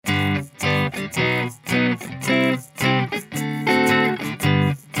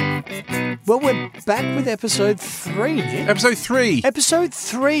Well, we're back with episode 3, Nick. Episode 3. Episode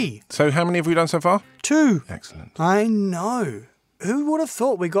 3. So how many have we done so far? 2. Excellent. I know. Who would have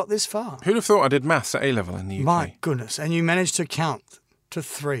thought we got this far? Who'd have thought I did maths at A-level in the UK? My goodness. And you managed to count to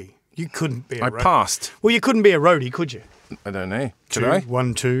 3. You couldn't be a roadie. I passed. Well, you couldn't be a roadie, could you? I don't know. Could 2, I?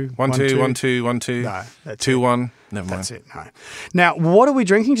 1, 2. 1, 2, 1, 2, 1, 2. No, that's 2, it. 1. Never mind. That's it, no. Now, what are we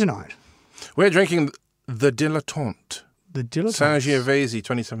drinking tonight? We're drinking the Dilettante. The Dilettante. Sangiovese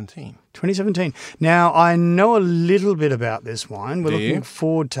 2017. 2017. Now, I know a little bit about this wine. We're Do looking you?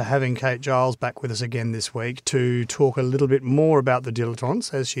 forward to having Kate Giles back with us again this week to talk a little bit more about the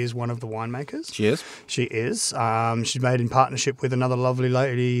Dilettantes, as she is one of the winemakers. Cheers. She is. She's made in partnership with another lovely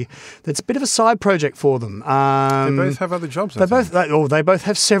lady that's a bit of a side project for them. They both have other jobs, I think. They both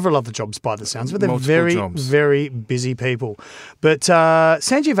have several other jobs by the sounds, but they're Multiple very, jobs. very busy people. But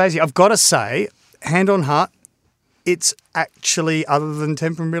Sangiovese, I've got to say, hand on heart, it's actually, other than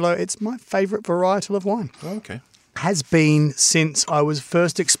Tempranillo, it's my favourite varietal of wine. Oh, okay. Has been since I was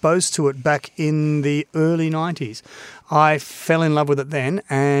first exposed to it back in the early 90s. I fell in love with it then,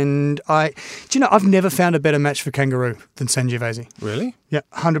 and I've never found a better match for Kangaroo than Sangiovese. Really? Yeah,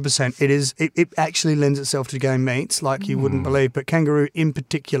 100%. It actually lends itself to game meats like you wouldn't believe, but Kangaroo in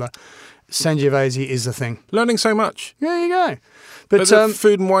particular, Sangiovese is the thing. Learning so much. There you go. But But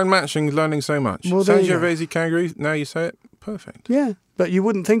food and wine matching, learning so much. Well, there you go. Sangiovese Kangaroo, now you say it, perfect. yeah, but you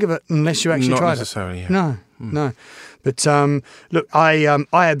wouldn't think of it unless you actually Not tried necessarily, it. yeah. No. But look, I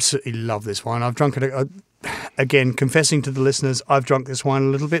absolutely love this wine. I've drunk it. Again, confessing to the listeners, I've drunk this wine a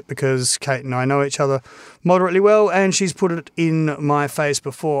little bit because Kate and I know each other moderately well, and she's put it in my face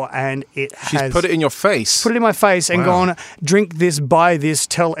before, and She's put it in your face. Put it in my face and Wow. gone, drink this, buy this,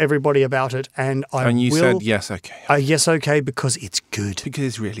 tell everybody about it, and And you said, yes, okay. yes, okay, because it's good. Because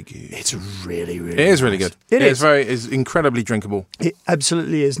it's really good. It's really, really It is really nice. good. It is. It's incredibly drinkable. It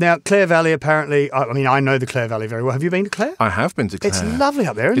absolutely is. Now, Clare Valley, apparently, I know the Clare Valley very well. Have you been to Clare? I have been to Clare. It's lovely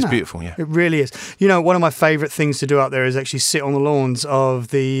up there, isn't It's it? beautiful, yeah. It really is. You know, one of my favourite things to do up there is actually sit on the lawns of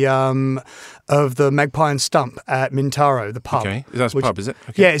the Magpie and Stump at Mintaro, the pub. Okay. That's a pub, is it?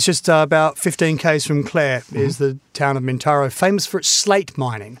 Okay. Yeah, it's just about 15 k's from Clare is the town of Mintaro, famous for its slate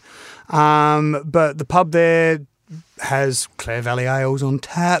mining. But the pub there has Clare Valley ales on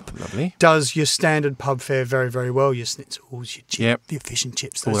tap. Lovely. Does your standard pub fare very, very well. Your schnitzels, your chip, Yep. your fish and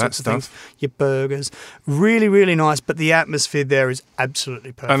chips, All those that sorts of things. stuff. Your burgers. Really, really nice. But the atmosphere there is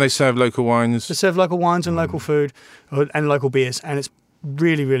absolutely perfect. And they serve local wines. They serve local wines and local food and local beers, and it's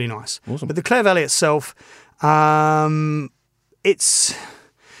really, really nice. Awesome. But the Clare Valley itself,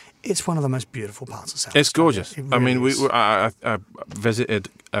 it's one of the most beautiful parts of South It's Australia. gorgeous. It I mean, really is. I visited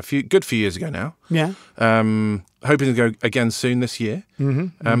a few years ago now. Yeah. Hoping to go again soon this year.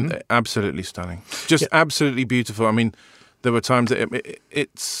 Absolutely stunning. Just absolutely beautiful. I mean, there were times that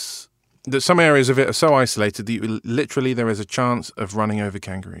that some areas of it are so isolated that literally there is a chance of running over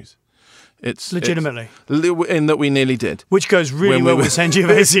kangaroos. It's Legitimately. in that we nearly did. Which goes really When well we with were-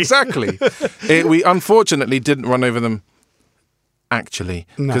 Sangiovese. Exactly. We unfortunately didn't run over them. Actually,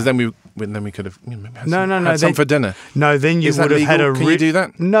 because then we could have maybe had No. some for dinner. No, then you Is that would have had legal? a... Can you do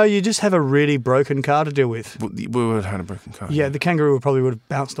that? No, you just have a really broken car to deal with. We would have had a broken car. Yeah, the kangaroo probably would have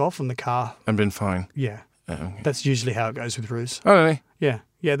bounced off and the car... And been fine. Yeah. Okay. That's usually how it goes with roos. Oh, really?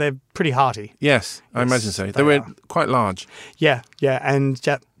 Yeah, they're pretty hearty. Yes, I imagine so. They were are. quite large. Yeah, and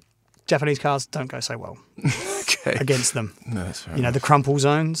Japanese cars don't go so well Okay. against them. No, that's fair You know, enough. the crumple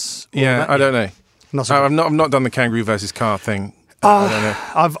zones. all Yeah, that. I don't know. Not so good. I've not done the kangaroo versus car thing. I don't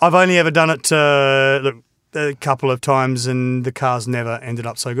know. I've only ever done it a couple of times, and the cars never ended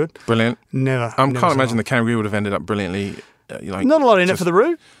up so good. Brilliant. Never. I never can't so imagine well. the kangaroo would have ended up brilliantly. Not a lot in it for the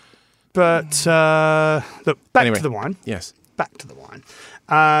roux, but look, back Anyway. to the wine. Yes. Back to the wine.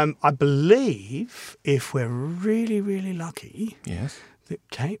 I believe if we're really, really lucky, Yes. that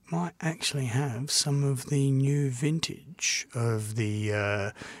Kate might actually have some of the new vintage of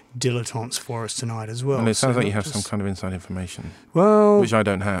the dilettantes for us tonight as well. And it sounds So like you not have some just- kind of inside information, Well, which I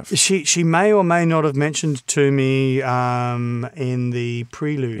don't have. she may or may not have mentioned to me in the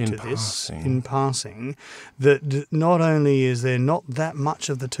prelude to this, in passing, that not only is there not that much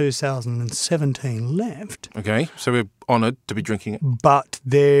of the 2017 left, Okay, so we're honoured to be drinking it. But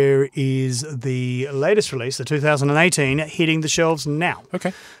there is the latest release, the 2018, hitting the shelves now.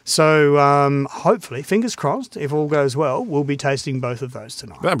 Okay. So hopefully, fingers crossed, if all goes well, we'll be tasting both of those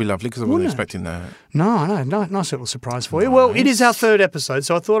tonight. That'd be lovely because I wasn't expecting that. No, nice little surprise for you. Well, it is our third episode,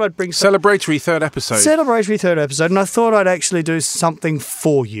 so I thought I'd bring Celebratory third episode. Celebratory third episode, and I thought I'd actually do something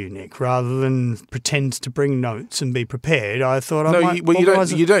for you, Nick, rather than pretend to bring notes and be prepared. I thought I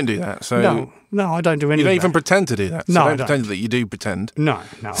might you don't do that. So no, I don't do any. You don't of even that. pretend to do that. So No, don't I don't. pretend that you do pretend. No.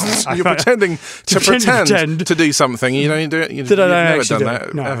 You're pretending to pretend to do something. You don't do it. You've never done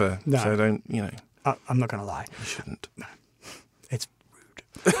that ever. No. So don't. I'm not going to lie. You shouldn't. No. It's rude.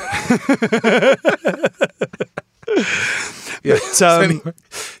 Yeah. Anyway,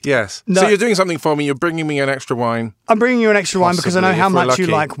 yes. No. So you're doing something for me. You're bringing me an extra wine. I'm bringing you an extra wine because I know how much you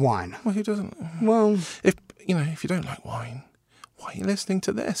like wine. Well, who doesn't? Well, if you don't like wine, why are you listening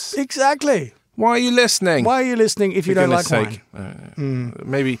to this? Exactly. Why are you listening? Why are you listening if you don't like wine?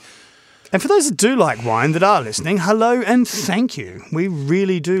 Maybe. And for those that do like wine that are listening, hello and thank you. We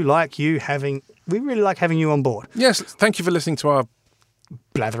really do like you having. We really like having you on board. Yes. Thank you for listening to our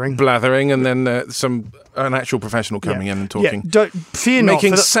blathering, and then an actual professional coming in and talking. Yeah, don't fear not.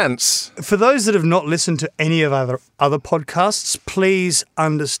 Making sense. For those that have not listened to any of our other podcasts, please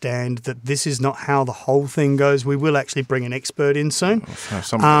understand that this is not how the whole thing goes. We will actually bring an expert in soon.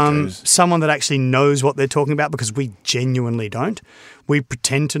 Someone that actually knows what they're talking about, because we genuinely don't. We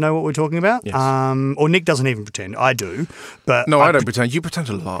pretend to know what we're talking about. Yes. Or Nick doesn't even pretend. I do. But no, I don't pretend. You pretend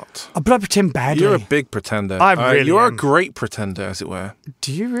a lot. But I pretend badly. You're a big pretender. You are a great pretender, as it were.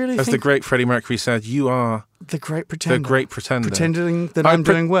 Do you really As the great Freddie Mercury said, you are the great pretender. The great pretender. Pretending that I'm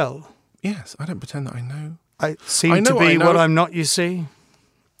doing well. Yes, I don't pretend that I know. I seem to be what I'm not, you see.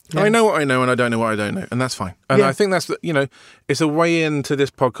 Yeah. I know what I know, and I don't know what I don't know, and that's fine. And I think that's it's a way into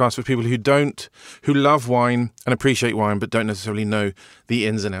this podcast for people who love wine and appreciate wine, but don't necessarily know the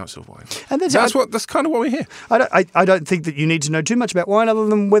ins and outs of wine. And that's kind of why we're here. I don't think that you need to know too much about wine, other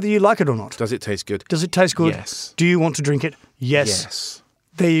than whether you like it or not. Does it taste good? Does it taste good? Yes. Do you want to drink it? Yes. Yes.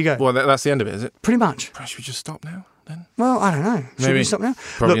 There you go. Well, that's the end of it, is it? Pretty much. Should we just stop now, then? Well, I don't know. Should we stop now?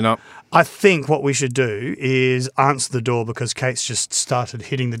 Probably not. I think what we should do is answer the door, because Kate's just started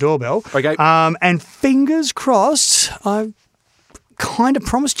hitting the doorbell. Okay. And fingers crossed, I kind of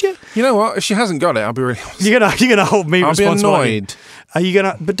promised you. You know what? If she hasn't got it, I'll be really honest. You're gonna hold me responsible. I'll be annoyed. Are you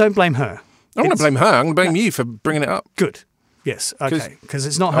gonna? But don't blame her. I'm going to blame her. I'm going to blame you for bringing it up. Good. Yes, okay, because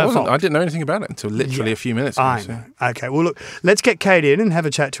it's not her fault. I didn't know anything about it until literally a few minutes ago. I know. Okay, well, look, let's get Kate in and have a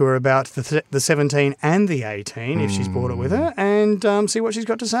chat to her about the 17 and the 18, if she's brought it with her, and see what she's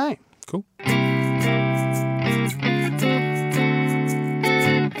got to say. Cool.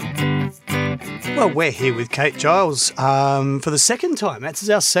 Well, we're here with Kate Giles for the second time. That's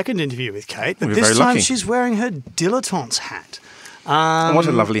our second interview with Kate, but this time she's wearing her dilettantes hat. What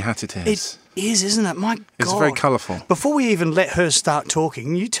a lovely hat it is. It is, isn't it? My God. It's very colourful. Before we even let her start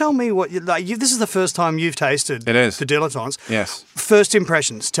talking, you tell me what you like. This is the first time you've tasted the dilettantes. Yes. First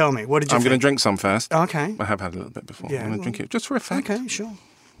impressions. Tell me, what did you think? I'm going to drink some first. Okay. I have had a little bit before. Yeah, I'm going to drink it just for effect. Okay, sure.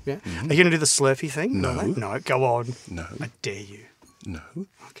 Yeah. Mm-hmm. Are you going to do the slurpy thing? No. No, go on. No. I dare you. No.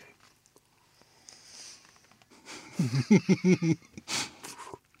 Okay.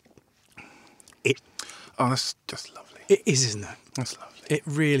 That's just lovely. It is, isn't it? That's lovely. It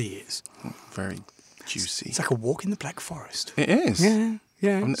really is. Very juicy. It's like a walk in the Black Forest. It is. Yeah.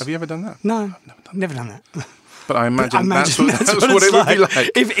 Have you ever done that? No, I've never done that. But I imagine that's what it would be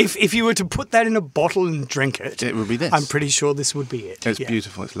like. If you were to put that in a bottle and drink it, it would be this. I'm pretty sure this would be it. It's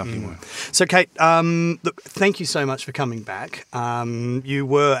beautiful. It's lovely wine. So, Kate, look, thank you so much for coming back. You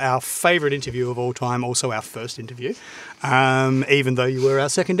were our favourite interview of all time, also our first interview, even though you were our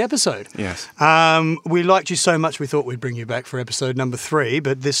second episode. Yes. We liked you so much we thought we'd bring you back for episode number 3,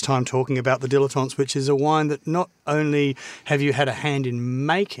 but this time talking about the dilettantes, which is a wine that not only have you had a hand in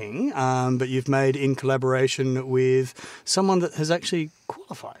making, but you've made in collaboration with someone that has actually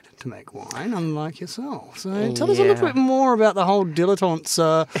qualified to make wine, unlike yourself. So tell us a little bit more about the whole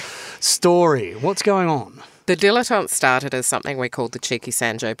dilettantes story. What's going on? The dilettantes started as something we called the Cheeky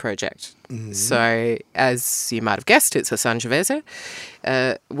Sangiovese Project. Mm-hmm. So, as you might have guessed, it's a Sangiovese.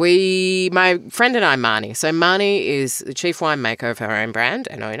 My friend and I, Marnie. So, Marnie is the chief winemaker of her own brand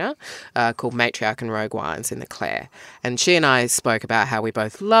and owner called Matriarch and Rogue Wines in the Clare. And she and I spoke about how we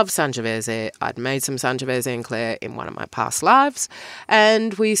both love Sangiovese. I'd made some Sangiovese in Clare in one of my past lives.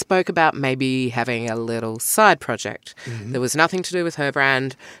 And we spoke about maybe having a little side project. Mm-hmm. There was nothing to do with her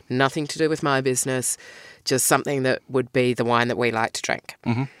brand, nothing to do with my business. Just something that would be the wine that we like to drink.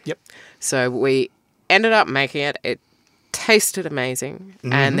 Mm-hmm. Yep. So we ended up making it. It tasted amazing.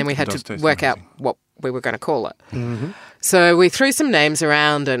 Mm-hmm. And then we had to work out what we were going to call it. Mm-hmm. So we threw some names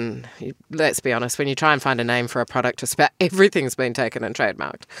around, and let's be honest, when you try and find a name for a product, just about everything's been taken and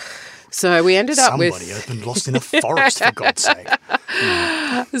trademarked. So we ended up with... Somebody opened Lost in a Forest, for God's sake.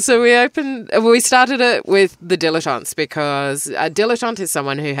 So we started it with the Dilettantes, because a dilettante is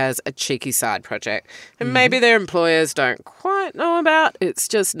someone who has a cheeky side project and maybe their employers don't quite know about. It's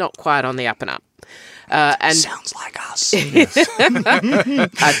just not quite on the up and up. And Sounds like us.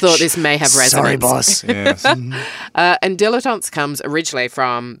 I thought this may have resonance. Sorry, boss. Yes. And dilettantes comes originally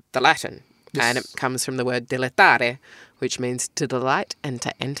from the Latin, and it comes from the word dilettare, which means to delight and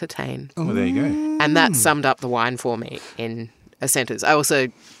to entertain. Well, there you go. And that summed up the wine for me in a sentence. I also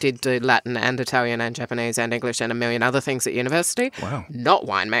did do Latin and Italian and Japanese and English and a million other things at university. Wow. Not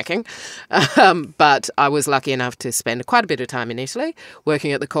winemaking. But I was lucky enough to spend quite a bit of time in Italy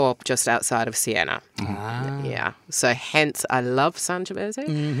working at the Co-op just outside of Siena. Yeah. So hence I love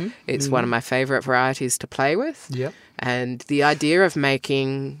Sangiovese. It's one of my favourite varieties to play with. Yep. And the idea of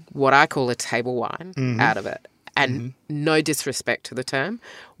making what I call a table wine out of it. And no disrespect to the term,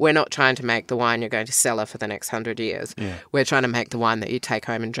 we're not trying to make the wine you're going to cellar for the next 100 years. Yeah. We're trying to make the wine that you take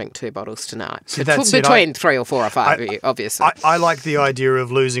home and drink 2 bottles tonight. See, that's it. Between 3 or 4 or 5 of you, obviously. I like the idea of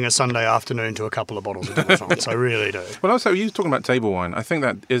losing a Sunday afternoon to a couple of bottles of dilettantes. I really do. Well, also, you were talking about table wine. I think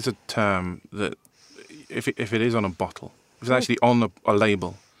that is a term that, if it is on a bottle, if it's actually on a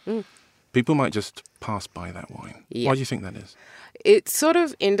label, people might just pass by that wine. Yeah. Why do you think that is? It sort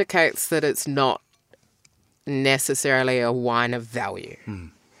of indicates that it's not necessarily a wine of value.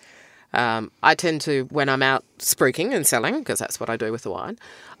 I tend to, when I'm out spruiking and selling, because that's what I do with the wine,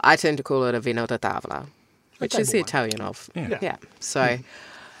 I tend to call it a vino da tavola, which is the Italian of. Yeah. So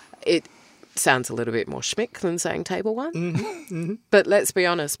it sounds a little bit more schmick than saying table wine. But let's be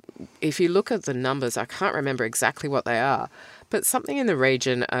honest, if you look at the numbers, I can't remember exactly what they are, but something in the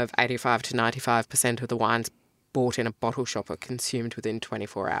region of 85 to 95% of the wines bought in a bottle shop are consumed within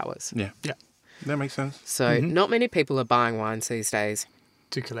 24 hours. Yeah. Yeah. That makes sense. So not many people are buying wines these days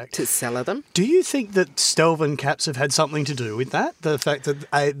To collect. to cellar them. Do you think that Stelvin caps have had something to do with that? The fact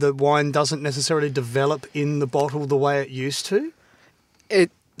that the wine doesn't necessarily develop in the bottle the way it used to?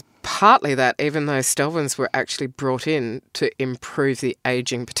 Partly that, even though Stelvins were actually brought in to improve the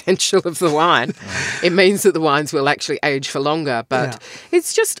aging potential of the wine, it means that the wines will actually age for longer. But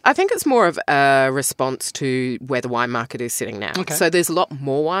it's just, I think it's more of a response to where the wine market is sitting now. Okay. So there's a lot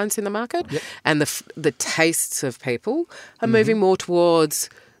more wines in the market, and the tastes of people are moving more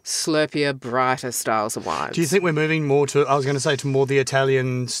towards slurpier, brighter styles of wines. Do you think we're moving more to, I was going to say, to more the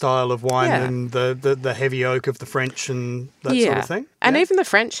Italian style of wine than the heavy oak of the French and that sort of thing? And even the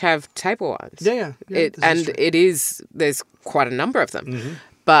French have table wines. Yeah. There's quite a number of them.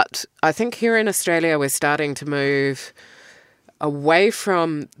 But I think here in Australia we're starting to move away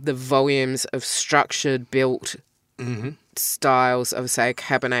from the volumes of structured, built styles of, say,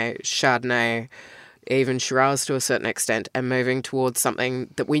 Cabernet, Chardonnay, even Shiraz to a certain extent, and moving towards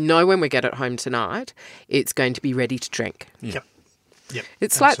something that we know when we get it home tonight, it's going to be ready to drink. Yep.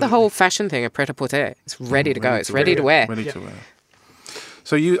 It's like the whole fashion thing of pret-a-porter. It's ready to go. It's ready to wear. Ready to wear.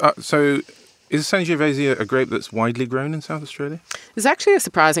 So is Sangiovese a grape that's widely grown in South Australia? There's actually a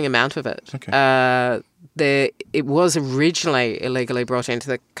surprising amount of it. Okay. It was originally illegally brought into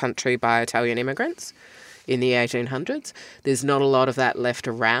the country by Italian immigrants in the 1800s. There's not a lot of that left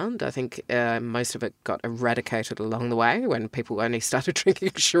around. I think most of it got eradicated along the way when people only started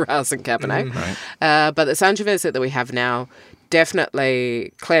drinking Shiraz and Cabernet. But the Sangiovese that we have now,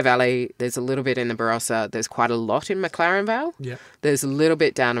 definitely Clare Valley, there's a little bit in the Barossa, there's quite a lot in McLaren Vale. There's a little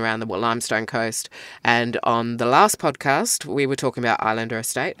bit down around the Limestone Coast. And on the last podcast, we were talking about Islander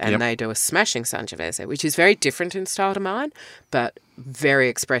Estate, and they do a smashing Sangiovese, which is very different in style to mine, but very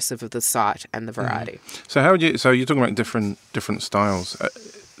expressive of the site and the variety. So so you're talking about different styles.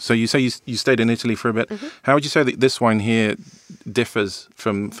 So you say you stayed in Italy for a bit. How would you say that this wine here differs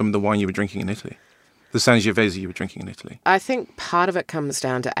from the wine you were drinking in Italy? The Sangiovese you were drinking in Italy? I think part of it comes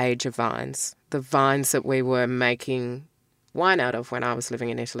down to age of vines. The vines that we were making wine out of when I was living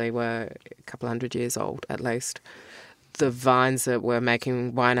in Italy were a couple 100 years old, at least. The vines that we're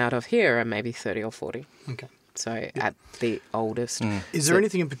making wine out of here are maybe 30 or 40. Okay. So at the oldest. Is there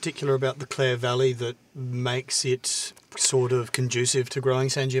anything in particular about the Clare Valley that makes it sort of conducive to growing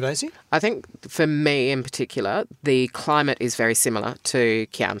Sangiovese? I think for me in particular, the climate is very similar to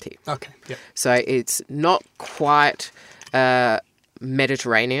Chianti. Okay, So it's not quite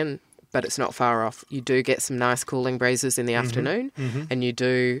Mediterranean, but it's not far off. You do get some nice cooling breezes in the afternoon, and you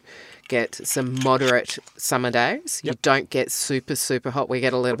do get some moderate summer days. You don't get super, super hot. We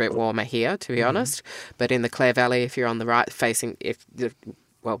get a little bit warmer here, to be honest. But in the Clare Valley, if you're on the right facing, if the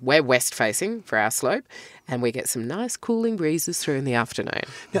we're west facing for our slope, and we get some nice cooling breezes through in the afternoon.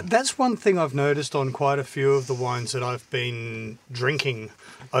 Yeah, that's one thing I've noticed on quite a few of the wines that I've been drinking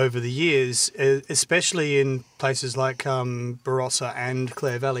over the years, especially in places like Barossa and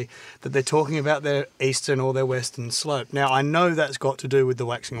Clare Valley, that they're talking about their eastern or their western slope. Now, I know that's got to do with the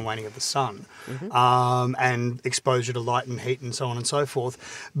waxing and waning of the sun, and exposure to light and heat and so on and so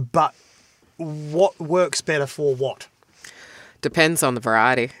forth, but what works better for what? Depends on the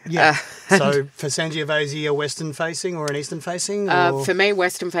variety. Yeah. So for Sangiovese, a western facing or an eastern facing? For me,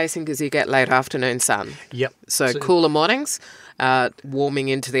 western facing because you get late afternoon sun. Yep. So cooler mornings, warming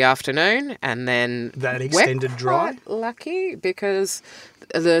into the afternoon, and then that extended dry. Quite lucky because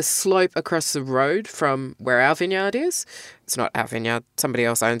the slope across the road from where our vineyard is, it's not our vineyard, somebody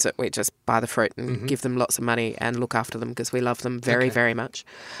else owns it. We just buy the fruit and give them lots of money and look after them because we love them very, very much.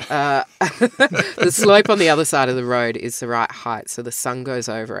 The slope on the other side of the road is the right height, so the sun goes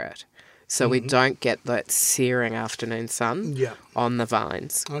over it. So we don't get that searing afternoon sun on the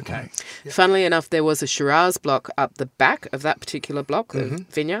vines. Okay. Yep. Funnily enough, there was a Shiraz block up the back of that particular block of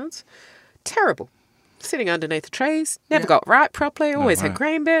vineyards. Terrible. Sitting underneath the trees, never got ripe properly, always had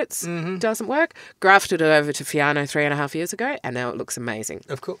green bits, doesn't work. Grafted it over to Fiano 3.5 years ago, and now it looks amazing.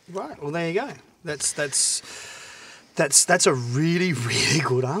 Of course. Right. Well, there you go. That's a really, really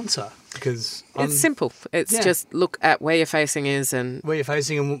good answer. Because it's simple. It's just look at where your facing is and where you're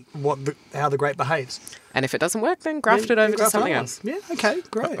facing and how the grape behaves. And if it doesn't work, then graft it over to something else. Yeah. Okay.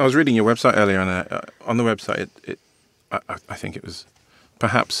 Great. I was reading your website earlier, and on the website, I think it was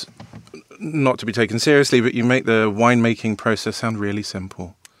perhaps not to be taken seriously, but you make the winemaking process sound really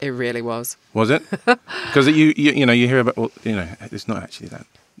simple. It really was. Was it? Because you hear about it's not actually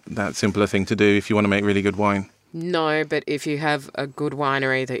that simple a thing to do if you want to make really good wine. No, but if you have a good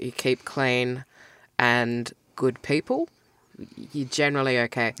winery that you keep clean and good people, you're generally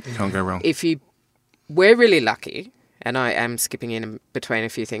okay. You can't go wrong. We're really lucky, and I am skipping in between a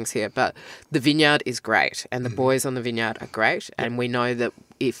few things here, but the vineyard is great, and the boys on the vineyard are great, and we know that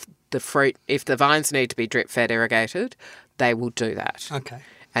if the vines need to be drip fed irrigated, they will do that. Okay.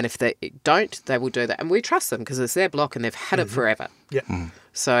 And if they don't, they will do that. And we trust them because it's their block and they've had it forever. Yeah.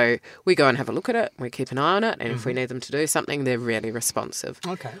 So we go and have a look at it, we keep an eye on it, and if we need them to do something, they're really responsive.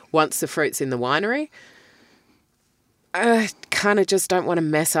 Okay. Once the fruit's in the winery, I kind of just don't want to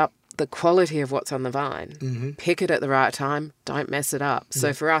mess up the quality of what's on the vine. Pick it at the right time, don't mess it up.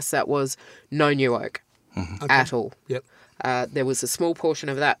 So for us, that was no new oak at all. Yep. There was a small portion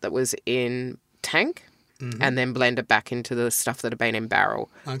of that was in tank, and then blended back into the stuff that had been in barrel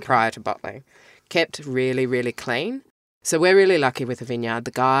prior to bottling. Kept really, really clean. So we're really lucky with the vineyard.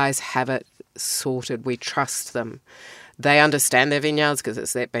 The guys have it sorted. We trust them. They understand their vineyards because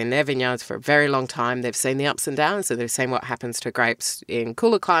it's been their vineyards for a very long time. They've seen the ups and downs, so they've seen what happens to grapes in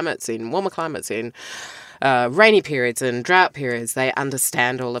cooler climates, in warmer climates, in rainy periods and drought periods. They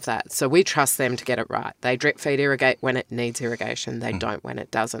understand all of that. So we trust them to get it right. They drip feed irrigate when it needs irrigation. They don't when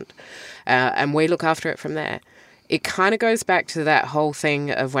it doesn't. And we look after it from there. It kind of goes back to that whole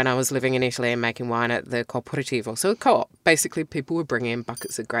thing of when I was living in Italy and making wine at the Cooperativo. So a co-op, basically people were bringing in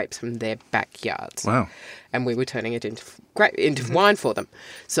buckets of grapes from their backyards. Wow. And we were turning it into wine for them.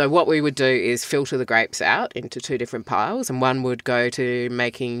 So what we would do is filter the grapes out into two different piles, and one would go to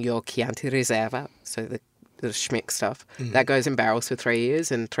making your Chianti Riserva, so the schmick stuff. That goes in barrels for 3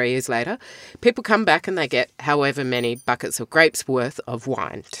 years, and 3 years later, people come back and they get however many buckets of grapes worth of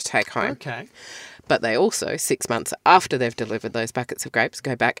wine to take home. Okay. But they also, 6 months after they've delivered those buckets of grapes,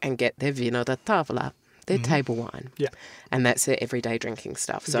 go back and get their vino da tavola, their table wine. Yeah. And that's their everyday drinking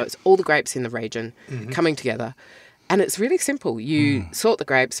stuff. So it's all the grapes in the region coming together. And it's really simple. You sort the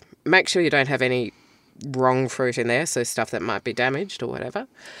grapes, make sure you don't have any wrong fruit in there, so stuff that might be damaged or whatever.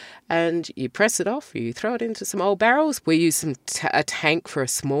 And you press it off, you throw it into some old barrels. We use a tank for a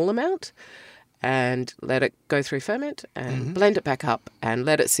small amount and let it go through ferment and blend it back up and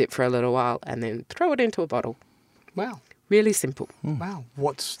let it sit for a little while and then throw it into a bottle. Wow. Really simple. Wow.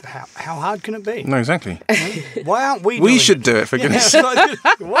 How hard can it be? No, exactly. Why aren't we doing We should do it, for goodness sake.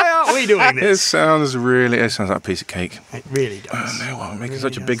 Why aren't we doing It this? sounds like a piece of cake. It really does. No, I'm making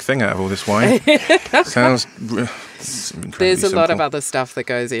such a big thing out of all this wine. Sounds There's a lot of other stuff that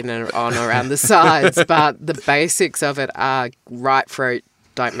goes in and on around the sides, but the basics of it are ripe fruit,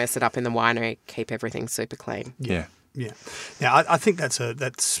 don't mess it up in the winery, keep everything super clean. Yeah. Yeah, yeah. I think that's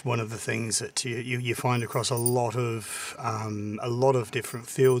one of the things that you find across a lot of different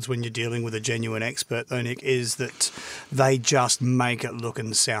fields when you're dealing with a genuine expert, though, Nick, is that they just make it look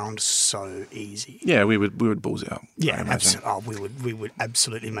and sound so easy. Yeah, we would balls it up. Yeah, we would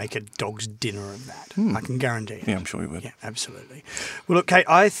absolutely make a dog's dinner of that. I can guarantee it. Yeah, I'm sure we would. Yeah, absolutely. Well, look, Kate,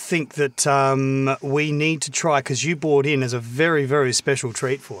 I think that we need to try, because you brought in as a very, very special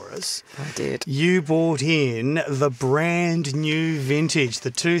treat for us. I did. You brought in the brand new vintage,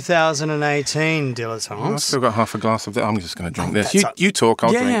 the 2018 Dilettantes. I've still got half a glass of that. I'm just going to drink this. You talk,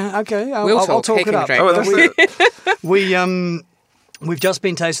 I'll drink. Yeah, okay. I'll talk he it can up. drink. Oh, that's it. We've just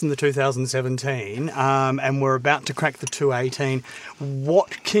been tasting the 2017, and we're about to crack the 2018.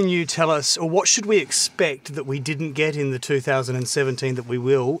 What can you tell us, or what should we expect that we didn't get in the 2017 that we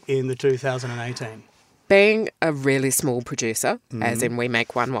will in the 2018? Being a really small producer, as in we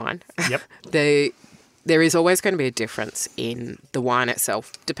make one wine, Yep. there is always going to be a difference in the wine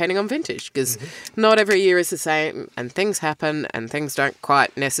itself, depending on vintage, because not every year is the same, and things happen, and things don't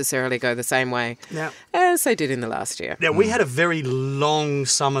quite necessarily go the same way as they did in the last year. Now, we had a very long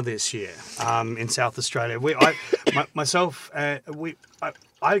summer this year in South Australia.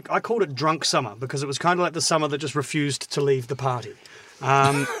 I called it drunk summer because it was kind of like the summer that just refused to leave the party.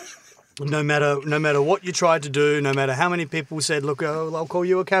 No matter what you tried to do, no matter how many people said, look, I'll call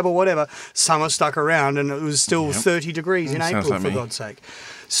you a cab or whatever, summer stuck around and it was still 30 degrees in April, like for me. God's sake.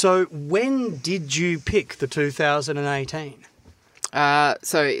 So when did you pick the 2018?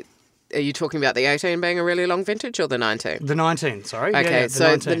 So are you talking about the 18 being a really long vintage or the 19? The 19, sorry. Okay, Yeah, so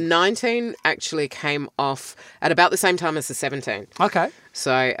 19. the 19 actually came off at about the same time as the 17. Okay.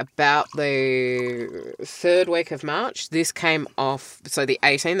 So about the third week of March, this came off. So the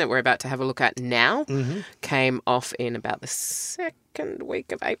 18 that we're about to have a look at now came off in about the second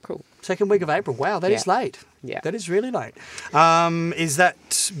week of April. Second week of April. Wow, that is late. Yeah. That is really late.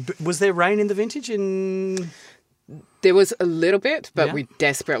 Was there rain in the vintage in... There was a little bit, but Yeah. we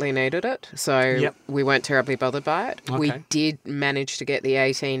desperately needed it. So we weren't terribly bothered by it. Okay. We did manage to get the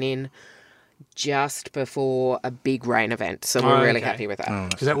 18 in just before a big rain event. So we're really happy with that.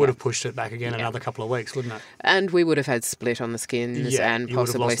 Because that would have pushed it back again another couple of weeks, wouldn't it? And we would have had split on the skins and you would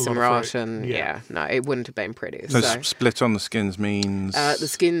have possibly lost a some lot of rot. fruit. And Yeah. no, it wouldn't have been pretty. So split on the skins means... the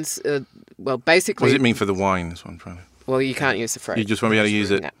skins, well, basically... what does it mean for the wine, is what I'm trying to... Well, you can't use the fruit. You just won't be able to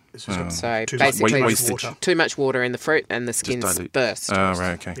use it? No. It's just got So too basically, much wastage. water. too much water in the fruit and the skins dilute. burst. Oh,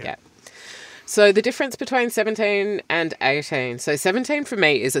 right, okay. Yeah. So the difference between 17 and 18. So 17 for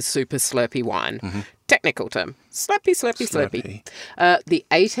me is a super slurpy wine. Technical term. Slurpy. The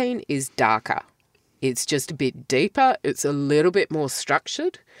 18 is darker. It's just a bit deeper. It's a little bit more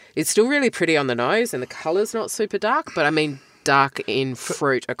structured. It's still really pretty on the nose and the colour's not super dark, but I mean dark in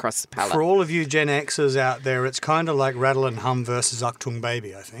fruit across the palate. For all of you Gen Xers out there, it's kind of like Rattle and Hum versus Achtung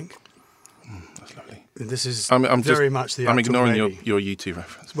Baby, I think. That's lovely. This is I'm very just, much the I'm Achtung ignoring Baby. your U2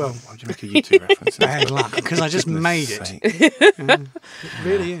 reference. Well- Why would you make a U2 reference? Bad luck, because I just made it. Sake. It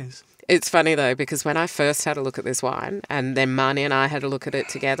really is. It's funny though, because when I first had a look at this wine and then Marnie and I had a look at it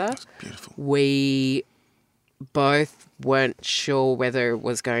together, Beautiful. we both weren't sure whether it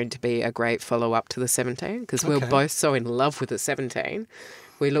was going to be a great follow-up to the 17 because we were Okay. both so in love with the 17.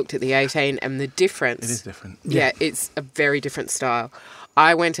 We looked at the 18 and the difference... It is different. Yeah, it's a very different style.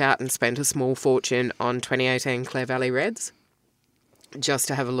 I went out and spent a small fortune on 2018 Clare Valley Reds just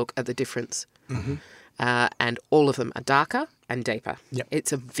to have a look at the difference. And all of them are darker and deeper. Yep.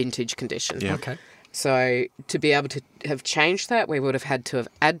 It's a vintage condition. Yeah. Okay. So to be able to have changed that, we would have had to have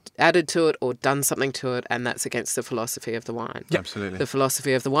added to it or done something to it, and that's against the philosophy of the wine. Absolutely. The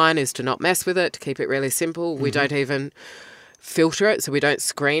philosophy of the wine is to not mess with it, to keep it really simple. We don't even filter it, so we don't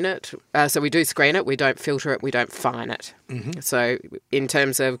screen it. So we do screen it, we don't filter it, we don't fine it. So in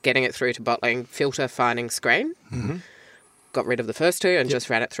terms of getting it through to bottling, filter, fining, screen. Got rid of the first two and just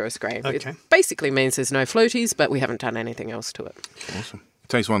ran it through a screen. Okay. It basically means there's no floaties, but we haven't done anything else to it. Awesome. It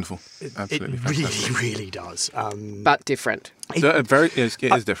tastes wonderful. Absolutely It fantastic. really does. But different. It is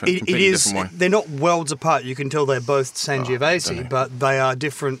different. Completely different wine. They're not worlds apart. You can tell they're both Sangiovese, don't know. but they are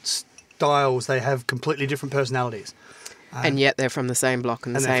different styles. They have completely different personalities. And yet they're from the same block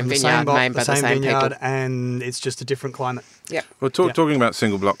and the And they're same from the vineyard block, made by the same vineyard, people. and it's just a different climate. Yep. Well, talking about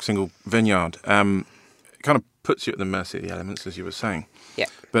single block, single vineyard, it kind of puts you at the mercy of the elements, as you were saying. Yep.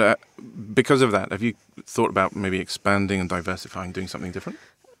 But because of that, have you thought about maybe expanding and diversifying, doing something different?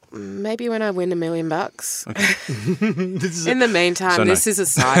 Maybe when I win $1 million. This is In the meantime, So no. this is a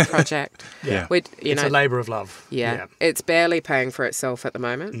side project. Yeah. it's a labour of love. Yeah, it's barely paying for itself at the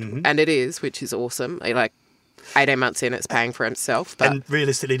moment, and it is, which is awesome. Like, 18 months in, it's paying for itself. But And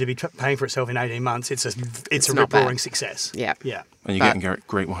realistically, to be paying for itself in 18 months, it's a not bad. rip-roaring success. Yeah. Yeah. And you're getting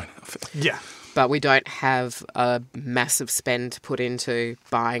great wine out of it. Yeah. But we don't have a massive spend to put into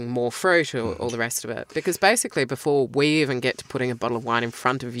buying more fruit or all the rest of it. Because basically, before we even get to putting a bottle of wine in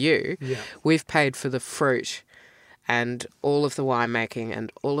front of you, we've paid for the fruit and all of the winemaking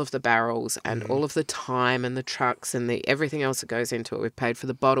and all of the barrels and all of the time and the trucks and the everything else that goes into it. We've paid for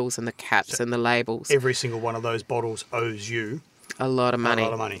the bottles and the caps and the labels. Every single one of those bottles owes you A lot of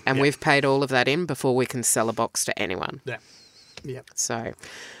money. And we've paid all of that in before we can sell a box to anyone. Yeah. Yeah. So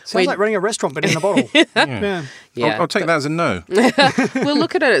Sounds like running a restaurant, but in a bottle. Yeah. I'll take that as a no. we'll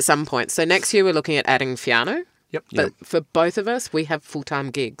look at it at some point. So next year we're looking at adding Fiano. Yep. But for both of us, we have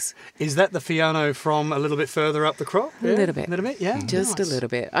full-time gigs. Is that the Fiano from a little bit further up the crop? A little bit. A little bit, yeah. Just Nice. a little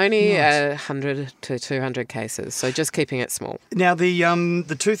bit. Only 100 to 200 cases. So just keeping it small. Now, the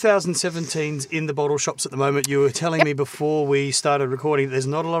 2017's in the bottle shops at the moment. You were telling me before we started recording there's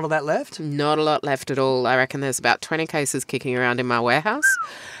not a lot of that left. Not a lot left at all. I reckon there's about 20 cases kicking around in my warehouse.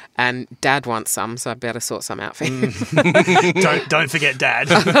 And Dad wants some, so I better sort some out for him. Don't forget Dad.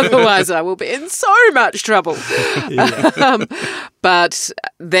 Otherwise, I will be in so much trouble. But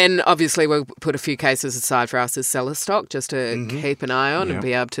then, obviously, we'll put a few cases aside for us as cellar stock just to keep an eye on and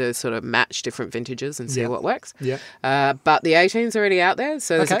be able to sort of match different vintages and see what works. Yeah. But the 18's already out there.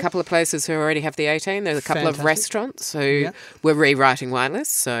 So there's a Okay. couple of places who already have the 18. There's a couple of Fantastic. restaurants who were rewriting wine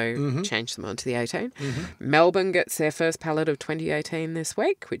lists, so change them onto the 18. Melbourne gets their first pallet of 2018 this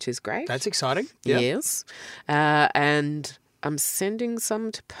week, which is great. That's exciting. Yeah. Yes. And I'm sending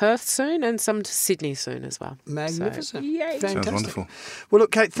some to Perth soon and some to Sydney soon as well. Magnificent. So, yay. Fantastic. Sounds wonderful. Well,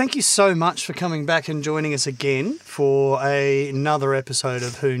 look, Kate, thank you so much for coming back and joining us again for another episode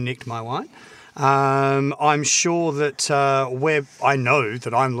of Who Nicked My Wine. I'm sure that I know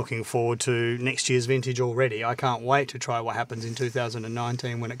that I'm looking forward to next year's vintage already. I can't wait to try what happens in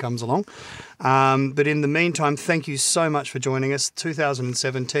 2019 when it comes along. But in the meantime, thank you so much for joining us.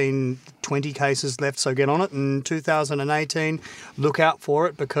 2017, 20 cases left, so get on it. And 2018, look out for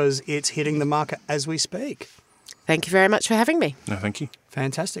it because it's hitting the market as we speak. Thank you very much for having me. No, thank you.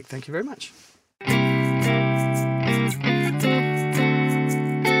 Fantastic. Thank you very much.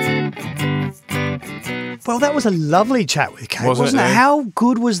 Well, that was a lovely chat with Kate, Wasn't wasn't it, it? though? How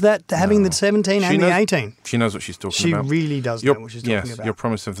good was that, having the 17 She and knows- the 18? She knows what she's talking She about. really does know what she's talking about. Your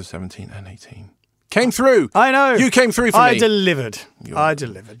promise of the 17 and 18 came through. I know. You came through for I me. delivered. I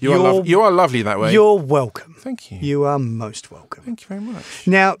delivered. You are lovely that way. You're welcome. Thank you. You are most welcome. Thank you very much.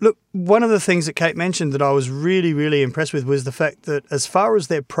 Now, look, one of the things that Kate mentioned that I was really, really impressed with was the fact that as far as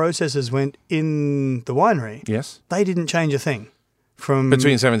their processes went in the winery, Yes. they didn't change a thing from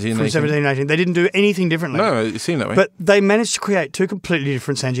Between 17 and from 18. 17 and 18. They didn't do anything differently. No, it seemed that way. But they managed to create two completely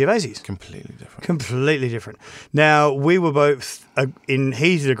different Sangioveses. completely different. Completely different. Now, we were both in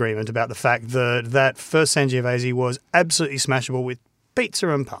heated agreement about the fact that that first Sangiovese was absolutely smashable with pizza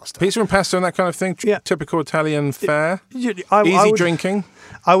and pasta. Pizza and pasta and that kind of thing. Yeah. Typical Italian fare. I Easy would, drinking.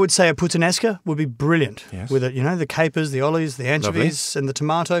 I would say a puttanesca would be brilliant Yes. with it. You know, the capers, the olives, the anchovies, and the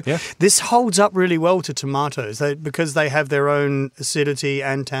tomato. Yeah. This holds up really well to tomatoes because they have their own acidity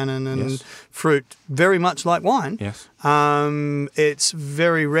and tannin and Yes. fruit, very much like wine. Yes. It's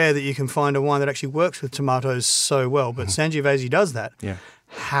very rare that you can find a wine that actually works with tomatoes so well, but Sangiovese does that. Yeah.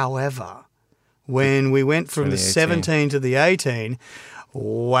 However, when we went from the 2018. 17 to the 18,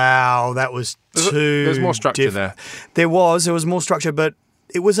 wow, that was too There's more structure there. There was more structure, but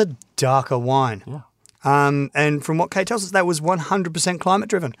it was a darker wine. Yeah. And from what Kate tells us, that was 100% climate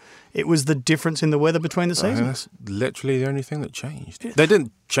driven. It was the difference in the weather between the I think seasons. that's literally the only thing that changed. They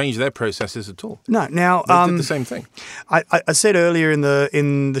didn't change their processes at all. No, now They did the same thing. I said earlier in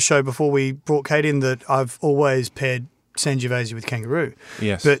the show before we brought Kate in that I've always paired Sangiovese with Kangaroo.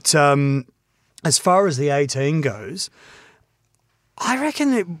 Yes. But as far as the 18 goes, I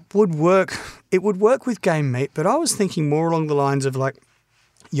reckon it would work. It would work with game meat, but I was thinking more along the lines of like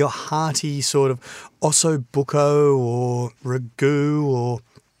your hearty sort of osso bucco or ragu or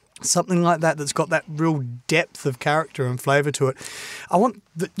something like that that's got that real depth of character and flavour to it. I want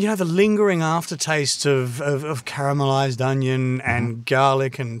the lingering aftertaste of caramelised onion and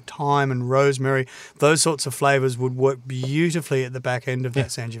garlic and thyme and rosemary. Those sorts of flavours would work beautifully at the back end of that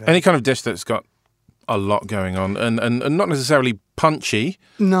Sangiovese. Any kind of dish that's got a lot going on and not necessarily punchy,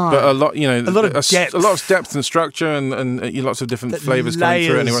 No. but a lot, A lot of depth. a lot of depth and structure and lots of different flavours coming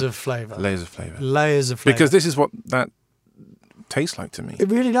through. Layers Anyway, of flavour. layers of flavour. Layers of flavour. Because this is what that tastes like to me. It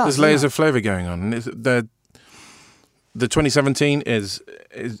really does. There's layers of flavour going on, and the 2017 is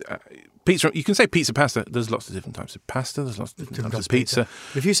pizza. You can say pizza pasta. There's lots of different types of pasta. There's lots of different types of pizza.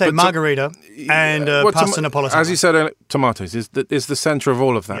 If you say margarita and pasta napolitana, as you said, tomatoes is the centre of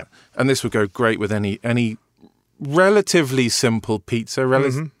all of that, and this would go great with any relatively simple pizza,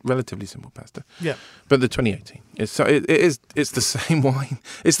 relatively simple pasta. Yeah. But the 2018, it's the same wine.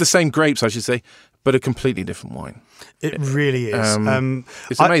 It's the same grapes, I should say, but a completely different wine. It really is.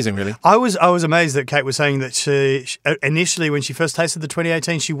 It's amazing, really. I was amazed that Kate was saying that she initially, when she first tasted the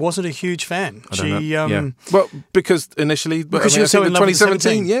 2018, she wasn't a huge fan. Well, because initially, she was so in love with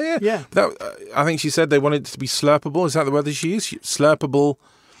 2017. 17. Yeah. I think she said they wanted it to be slurpable. Is that the word that she used? Slurpable.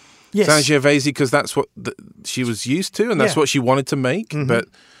 Yes. Sangiovese, because that's what she was used to, and that's what she wanted to make. But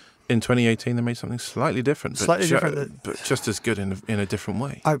in 2018, they made something slightly different, but just as good in a different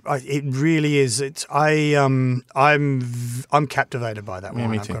way. It really is. I'm captivated by that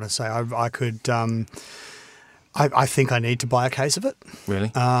one. I've got to say, I could. I think I need to buy a case of it. Really?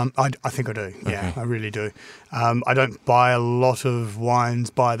 I think I do. Yeah, I really do. I don't buy a lot of wines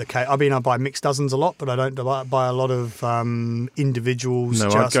by the case. I mean, I buy mixed dozens a lot, but I don't buy a lot of individuals.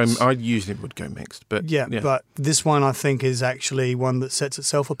 No, I usually would go mixed, but but this one I think is actually one that sets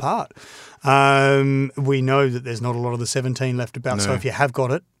itself apart. We know that there's not a lot of the 17 left about, so if you have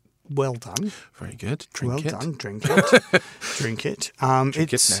got it, well done. Very good. Drink it. Drink it. Drink it.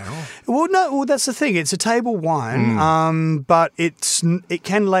 Drink it now. Well, that's the thing. It's a table wine, but it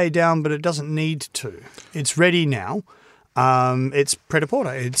can lay down, but it doesn't need to. It's ready now. It's Pret a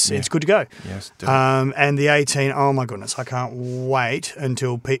Porter. It's good to go. Yes. And the 18. Oh my goodness! I can't wait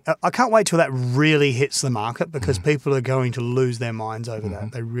till that really hits the market, because people are going to lose their minds over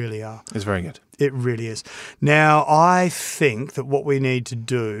that. They really are. It's very good. It really is. Now, I think that what we need to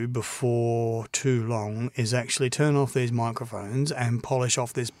do before too long is actually turn off these microphones and polish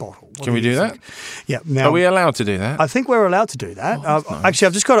off this bottle. Can we do that? Yeah. Now, are we allowed to do that? I think we're allowed to do that. Oh, nice. Actually,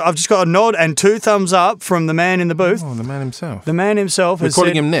 I've just got a nod and 2 thumbs up from the man in the booth. Oh, the man himself. The man himself. We're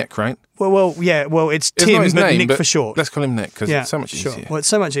calling him Nick, right? Well, it's Tim, not his but name, Nick but for short. Let's call him Nick, because it's so much easier. Well, it's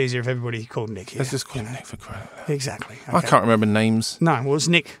so much easier if everybody called Nick here. Let's just call him Nick for crying out loud. Exactly. Okay. I can't remember names. No, well, it's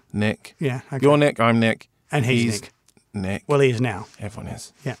Nick. Nick. Yeah. Okay. You're Nick, I'm Nick. And he's Nick. Nick. Well, he is now. Everyone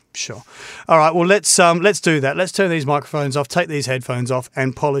is. Yeah, sure. All right, well, let's do that. Let's turn these microphones off, take these headphones off,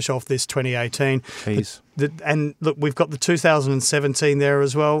 and polish off this 2018. Please. And look, we've got the 2017 there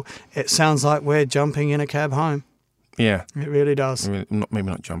as well. It sounds like we're jumping in a cab home. Yeah. It really does. Maybe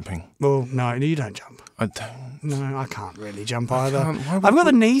not jumping. Well, no, you don't jump. I don't. No, I can't really jump either. I've got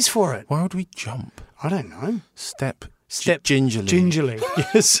the knees for it. Why would we jump? I don't know. Step gingerly. Gingerly,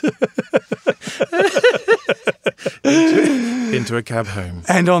 yes. into a cab home.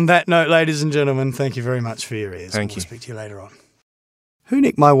 And on that note, ladies and gentlemen, thank you very much for your ears. Thank you. We'll speak to you later on. Who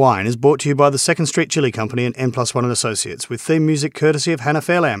Nicked My Wine is brought to you by the 2nd Street Chili Company and N+1 & Associates, with theme music courtesy of Hannah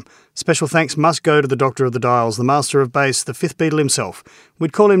Fairlamb. Special thanks must go to the Doctor of the Dials, the Master of Bass, the 5th Beatle himself.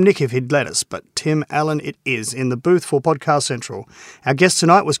 We'd call him Nick if he'd let us, but Tim Allen it is, in the booth for Podcast Central. Our guest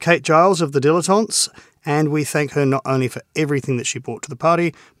tonight was Kate Giles of the Dilettantes, and we thank her not only for everything that she brought to the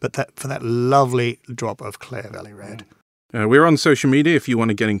party, but for that lovely drop of Clare Valley Red. We're on social media if you want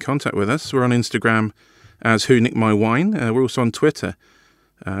to get in contact with us. We're on Instagram as Who Nicked My Wine. We're also on Twitter.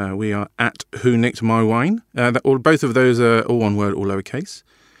 We are at Who Nicked My Wine. Both of those are all one word, all lowercase.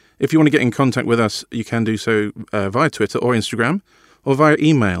 If you want to get in contact with us, you can do so via Twitter or Instagram, or via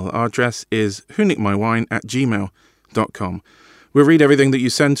email. Our address is whonickedmywine@gmail.com. We'll read everything that you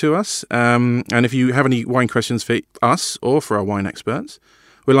send to us, and if you have any wine questions for us or for our wine experts,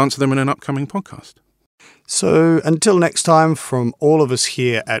 we'll answer them in an upcoming podcast. So until next time, from all of us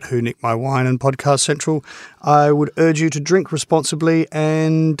here at Who Nicked My Wine and Podcast Central, I would urge you to drink responsibly,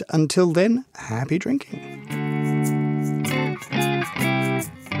 and until then, happy drinking.